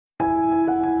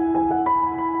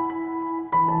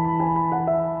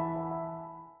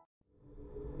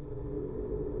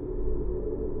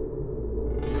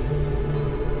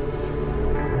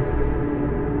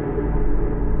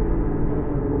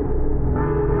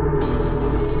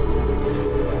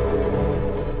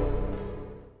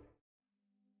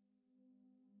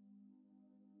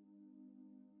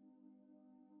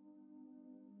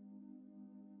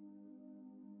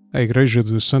A Igreja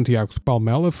de Santiago de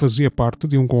Palmela fazia parte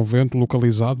de um convento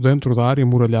localizado dentro da área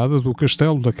muralhada do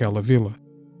castelo daquela vila.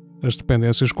 As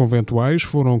dependências conventuais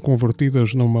foram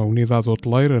convertidas numa unidade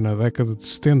hoteleira na década de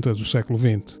 70 do século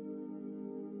XX.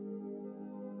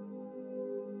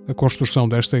 A construção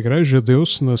desta igreja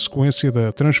deu-se na sequência da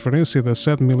transferência da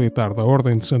sede militar da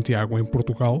Ordem de Santiago em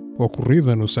Portugal,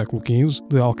 ocorrida no século XV,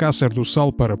 de Alcácer do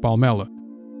Sal para Palmela.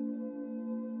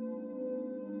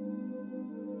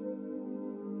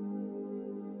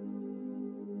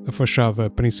 A fachada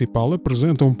principal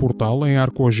apresenta um portal em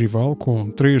arco ogival com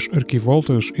 3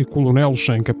 arquivoltas e colunelos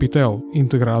sem capitel,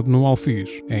 integrado num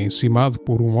alfiz. É encimado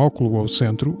por um óculo ao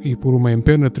centro e por uma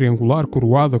empena triangular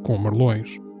coroada com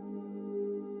merlões.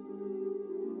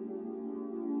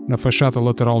 Na fachada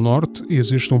lateral norte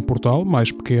existe um portal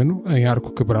mais pequeno, em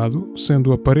arco quebrado,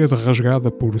 sendo a parede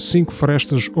rasgada por 5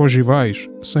 frestas ogivais,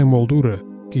 sem moldura,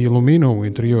 que iluminam o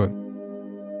interior.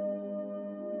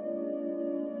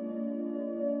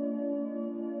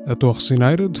 A torre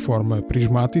sineira, de forma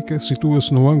prismática,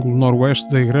 situa-se no ângulo noroeste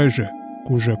da igreja,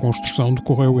 cuja construção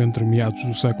decorreu entre meados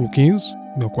do século XV,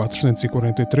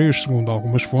 1443 segundo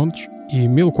algumas fontes, e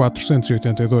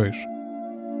 1482.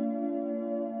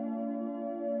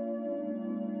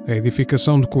 A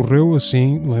edificação decorreu,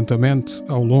 assim, lentamente,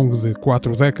 ao longo de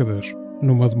 4 décadas,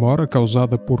 numa demora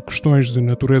causada por questões de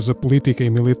natureza política e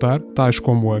militar, tais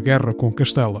como a guerra com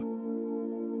Castela.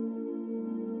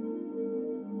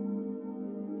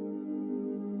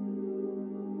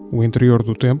 O interior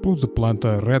do templo, de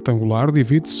planta retangular,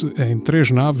 divide-se em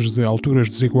 3 naves de alturas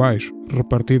desiguais,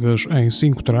 repartidas em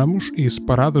 5 tramos e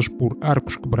separadas por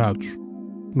arcos quebrados.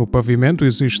 No pavimento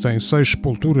existem 6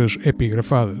 sepulturas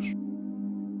epigrafadas.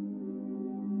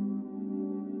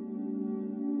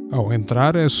 Ao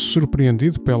entrar, é-se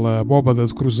surpreendido pela abóbada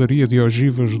de cruzaria de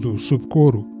ogivas do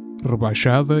subcoro,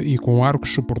 rebaixada e com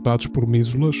arcos suportados por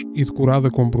mísulas e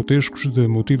decorada com grotescos de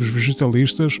motivos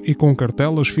vegetalistas e com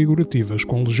cartelas figurativas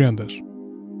com legendas.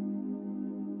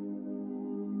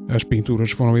 As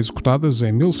pinturas foram executadas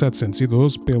em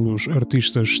 1712 pelos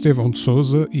artistas Estevão de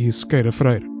Sousa e Sequeira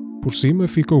Freire. Por cima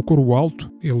fica o coro alto,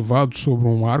 elevado sobre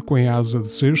um arco em asa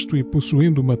de cesto e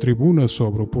possuindo uma tribuna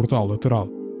sobre o portal lateral.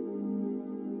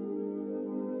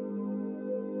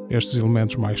 Estes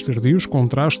elementos mais tardios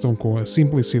contrastam com a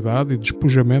simplicidade e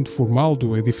despojamento formal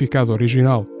do edificado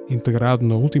original, integrado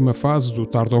na última fase do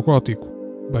tardogótico,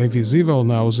 bem visível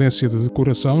na ausência de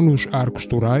decoração nos arcos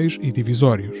torais e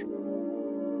divisórios.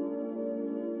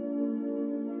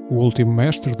 O último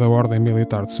mestre da Ordem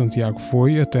Militar de Santiago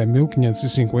foi, até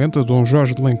 1550, Dom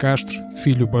Jorge de Lencastre,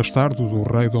 filho bastardo do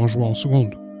rei Dom João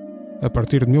II. A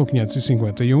partir de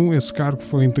 1551, esse cargo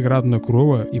foi integrado na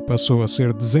coroa e passou a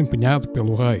ser desempenhado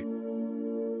pelo rei.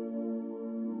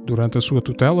 Durante a sua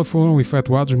tutela foram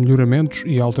efetuados melhoramentos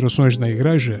e alterações na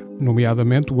igreja,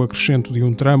 nomeadamente o acrescento de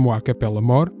um tramo à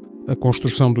capela-mor, a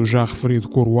construção do já referido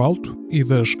coro alto e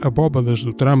das abóbadas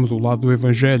do tramo do lado do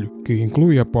Evangelho, que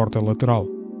inclui a porta lateral.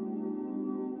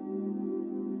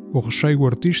 O recheio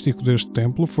artístico deste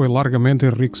templo foi largamente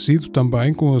enriquecido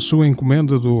também com a sua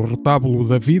encomenda do retábulo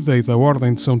da Vida e da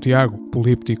Ordem de Santiago,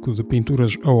 políptico de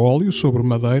pinturas a óleo sobre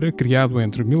madeira criado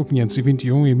entre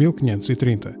 1521 e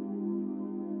 1530.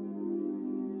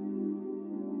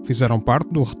 Fizeram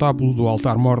parte do retábulo do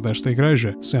altar-mor desta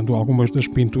igreja, sendo algumas das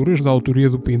pinturas da autoria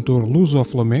do pintor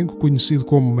luso-flamengo conhecido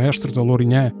como Mestre da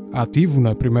Lourinhã, ativo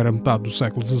na primeira metade do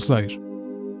século XVI.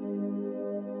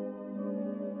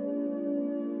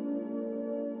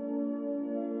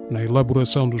 Na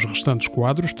elaboração dos restantes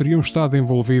quadros teriam estado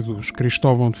envolvidos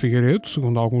Cristóvão de Figueiredo,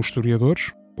 segundo alguns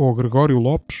historiadores, ou Gregório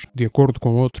Lopes, de acordo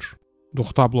com outros. Do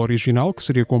retábulo original, que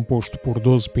seria composto por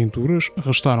 12 pinturas,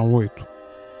 restaram 8.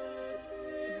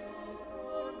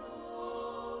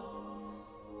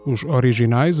 Os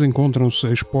originais encontram-se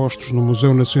expostos no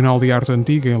Museu Nacional de Arte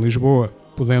Antiga, em Lisboa,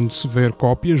 podendo-se ver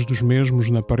cópias dos mesmos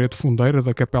na parede fundeira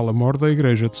da capela-mor da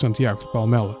Igreja de Santiago de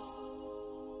Palmela.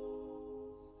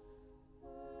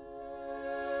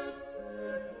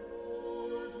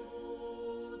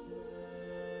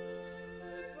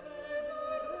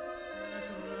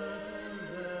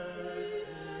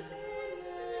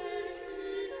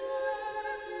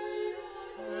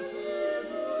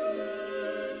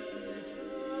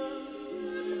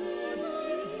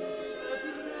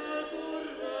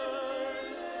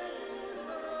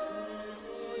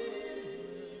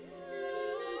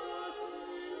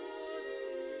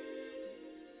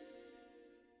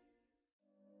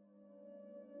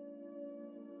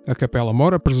 A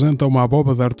capela-mor apresenta uma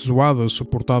abóbada artesoada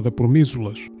suportada por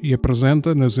mísulas e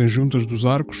apresenta, nas enjuntas dos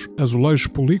arcos, azulejos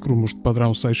polícromos de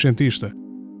padrão seiscentista.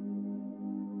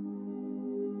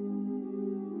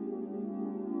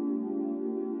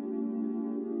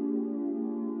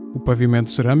 O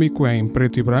pavimento cerâmico é em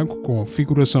preto e branco com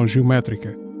figuração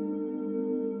geométrica.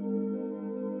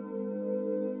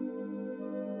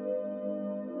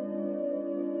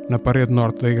 Na parede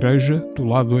norte da igreja, do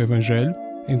lado do Evangelho,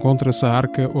 encontra-se a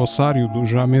arca ossário do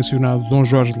já mencionado Dom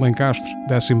Jorge de Lencastre,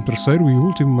 13º e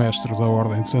último mestre da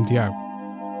Ordem de Santiago.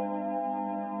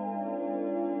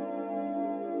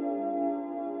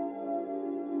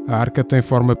 A arca tem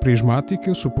forma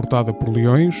prismática, suportada por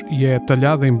leões, e é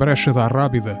talhada em brecha da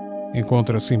Rábida.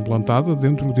 Encontra-se implantada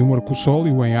dentro de um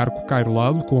arcossóleo em arco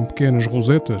cairolado com pequenas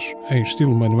rosetas, em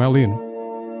estilo manuelino.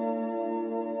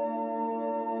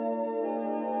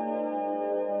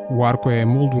 O arco é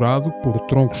emoldurado por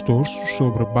troncos torços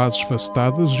sobre bases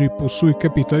facetadas e possui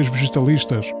capitéis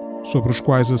vegetalistas, sobre os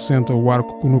quais assenta o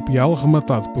arco conopial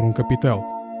rematado por um capitel.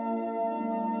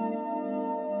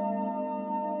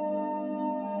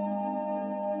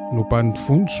 No pano de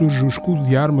fundo surge o escudo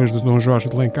de armas de Dom Jorge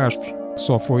de Lencastre, que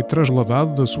só foi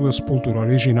trasladado da sua sepultura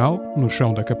original, no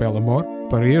chão da Capela-Mor,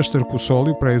 para este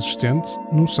arcossóleo pré-existente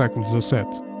no século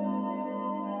XVII.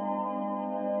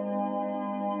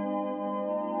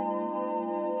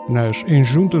 Nas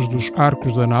enjuntas dos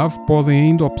arcos da nave podem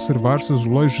ainda observar-se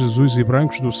azulejos azuis e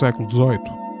brancos do século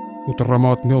XVIII. O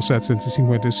terremoto de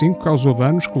 1755 causou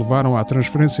danos que levaram à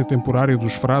transferência temporária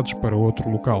dos frades para outro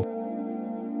local.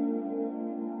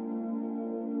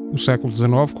 O século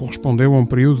XIX correspondeu a um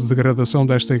período de degradação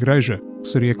desta igreja, que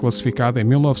seria classificada em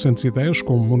 1910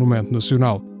 como Monumento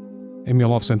Nacional. Em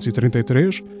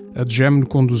 1933, a DGEM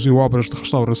conduziu obras de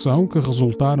restauração que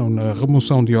resultaram na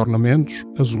remoção de ornamentos,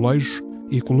 azulejos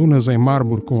e colunas em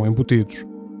mármore com embutidos.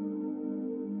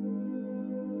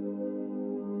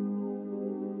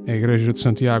 A Igreja de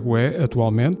Santiago é,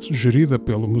 atualmente, gerida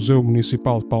pelo Museu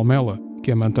Municipal de Palmela,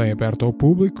 que a mantém aberta ao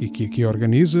público e que aqui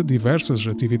organiza diversas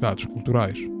atividades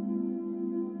culturais.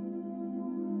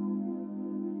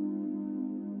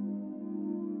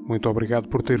 Muito obrigado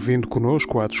por ter vindo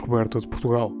conosco à descoberta de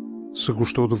Portugal. Se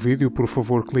gostou do vídeo, por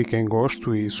favor clique em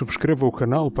gosto e subscreva o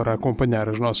canal para acompanhar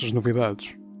as nossas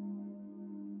novidades.